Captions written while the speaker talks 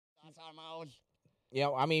Yeah,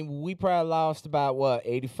 I mean, we probably lost about, what,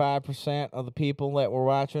 85% of the people that were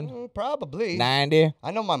watching? Probably. 90?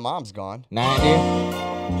 I know my mom's gone. 90?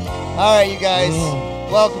 All right, you guys.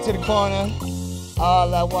 Welcome to the corner.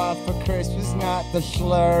 All I want for Christmas, not the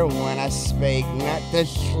slur when I speak. Not the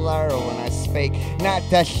slur when I speak. Not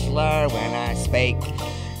the slur when I speak.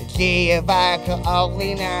 Gee, if I could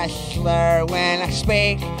only not slur when I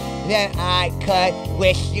speak, then I could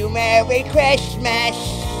wish you Merry Christmas.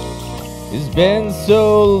 It's been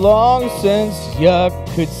so long since you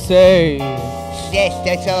could say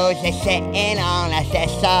Sister Souls are sitting on a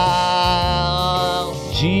thistle.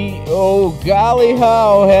 gee, oh golly,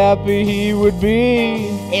 how happy he would be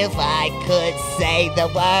If I could say the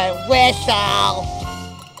word whistle.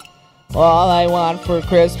 all I want for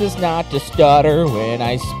Christmas, not to stutter when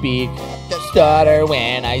I speak. Stutter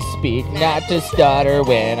when I speak, not to stutter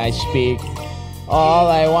when I speak. All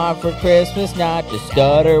I want for Christmas, not to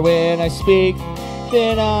stutter when I speak.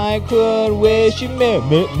 Then I could wish you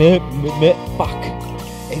fuck.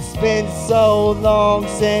 It's been so long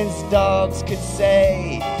since dogs could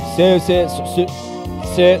say. Sit.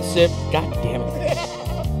 God damn it.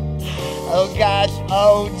 Oh gosh,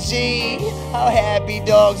 oh gee, how happy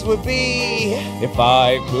dogs would be. If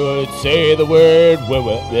I could say the word,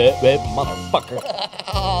 motherfucker.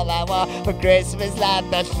 All I want for Christmas, not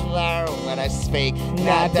the slur when I speak.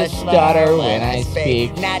 Not to stutter when I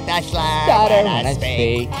speak. Not the slur Stutter when I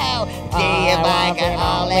speak. Oh, gee, if I could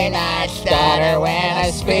only not stutter when I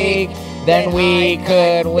speak, then we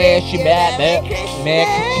could wish you Merry Christmas.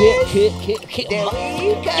 Then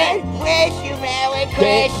we could wish you Merry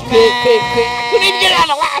Christmas. Couldn't even get it on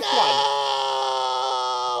the last one.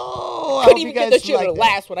 I Couldn't hope even you get guys the shit on the liked it.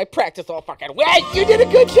 last one. I practiced all fucking way. You did a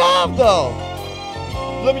good job, though.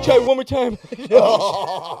 Let me try it one more time.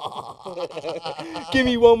 Give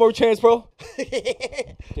me one more chance, bro.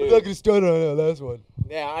 We're not gonna start on that last one.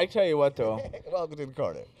 Yeah, I tell you what, though. Welcome to the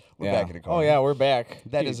corner. We're Yeah. back in the corner. Oh, yeah, we're back.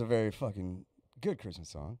 That is a very fucking good Christmas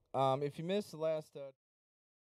song. If you missed the last...